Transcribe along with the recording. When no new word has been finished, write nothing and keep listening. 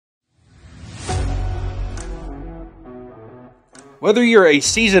Whether you're a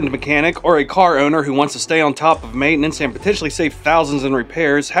seasoned mechanic or a car owner who wants to stay on top of maintenance and potentially save thousands in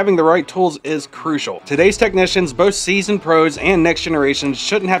repairs, having the right tools is crucial. Today's technicians, both seasoned pros and next generations,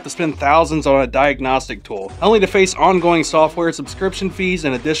 shouldn't have to spend thousands on a diagnostic tool, only to face ongoing software subscription fees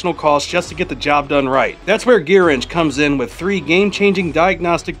and additional costs just to get the job done right. That's where GearWrench comes in with 3 game-changing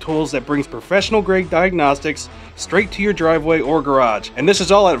diagnostic tools that brings professional-grade diagnostics straight to your driveway or garage. And this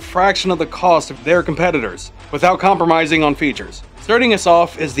is all at a fraction of the cost of their competitors, without compromising on features. Starting us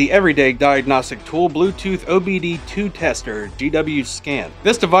off is the everyday diagnostic tool, Bluetooth OBDII Tester, GWSCAN.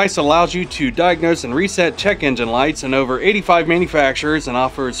 This device allows you to diagnose and reset check engine lights in over 85 manufacturers and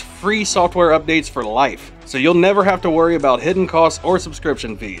offers free software updates for life, so you'll never have to worry about hidden costs or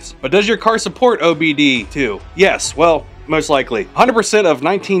subscription fees. But does your car support OBDII? Yes, well, most likely. 100% of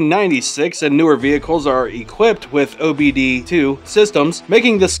 1996 and newer vehicles are equipped with OBDII systems,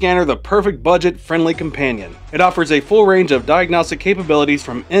 making this scanner the perfect budget-friendly companion. It offers a full range of diagnostic capabilities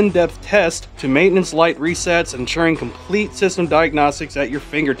from in-depth tests to maintenance light resets, ensuring complete system diagnostics at your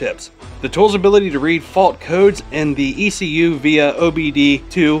fingertips. The tool's ability to read fault codes in the ECU via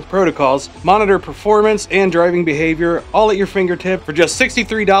OBDII protocols, monitor performance and driving behavior, all at your fingertip for just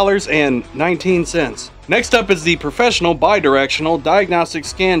 $63.19. Next up is the Professional Bi-Directional Diagnostic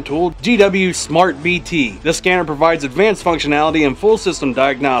Scan Tool, GWSMARTBT. This scanner provides advanced functionality and full system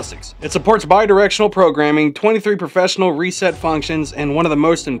diagnostics. It supports bi-directional programming, 23 professional reset functions, and one of the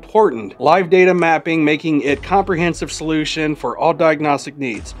most important, live data mapping, making it a comprehensive solution for all diagnostic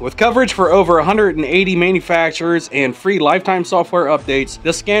needs. With coverage for over 180 manufacturers and free lifetime software updates,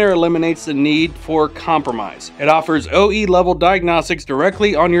 this scanner eliminates the need for compromise. It offers OE-level diagnostics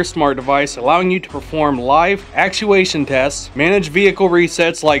directly on your smart device, allowing you to perform live actuation tests, manage vehicle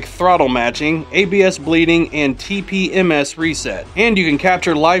resets like throttle matching, ABS bleeding, and TPMS reset. And you can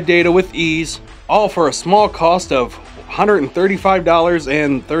capture live data with ease, all for a small cost of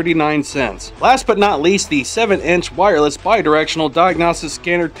 $135.39. Last but not least, the 7-inch wireless bi-directional diagnostic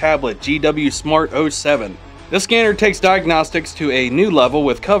scanner tablet, GWSMARTBT. This scanner takes diagnostics to a new level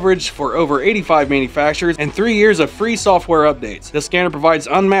with coverage for over 85 manufacturers and 3 years of free software updates. This scanner provides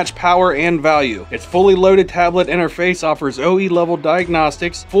unmatched power and value. Its fully loaded tablet interface offers OE-level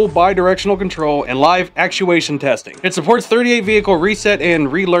diagnostics, full bi-directional control, and live actuation testing. It supports 38 vehicle reset and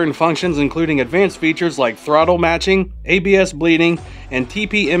relearn functions, including advanced features like throttle matching, ABS bleeding, and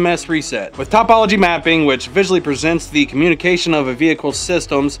TPMS reset. With topology mapping, which visually presents the communication of a vehicle's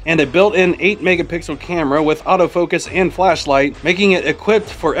systems, and a built-in 8-megapixel camera with autofocus and flashlight, making it equipped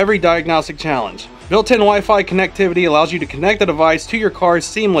for every diagnostic challenge. Built-in Wi-Fi connectivity allows you to connect the device to your car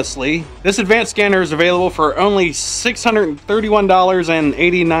seamlessly. This advanced scanner is available for only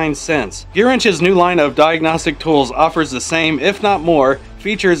 $631.89. GearWrench's new line of diagnostic tools offers the same, if not more,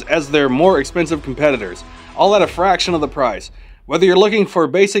 features as their more expensive competitors, all at a fraction of the price. Whether you're looking for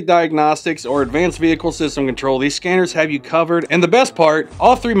basic diagnostics or advanced vehicle system control, these scanners have you covered. And the best part,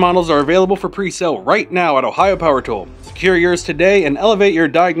 all 3 models are available for pre-sale right now at Ohio Power Tool. Secure yours today and elevate your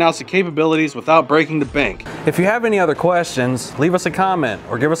diagnostic capabilities without breaking the bank. If you have any other questions, leave us a comment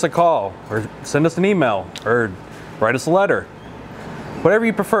or give us a call or send us an email or write us a letter. Whatever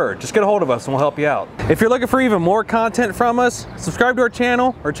you prefer, just get a hold of us and we'll help you out. If you're looking for even more content from us, subscribe to our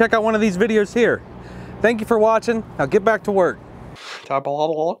channel or check out one of these videos here. Thank you for watching. Now get back to work. Type a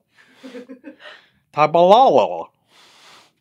lot.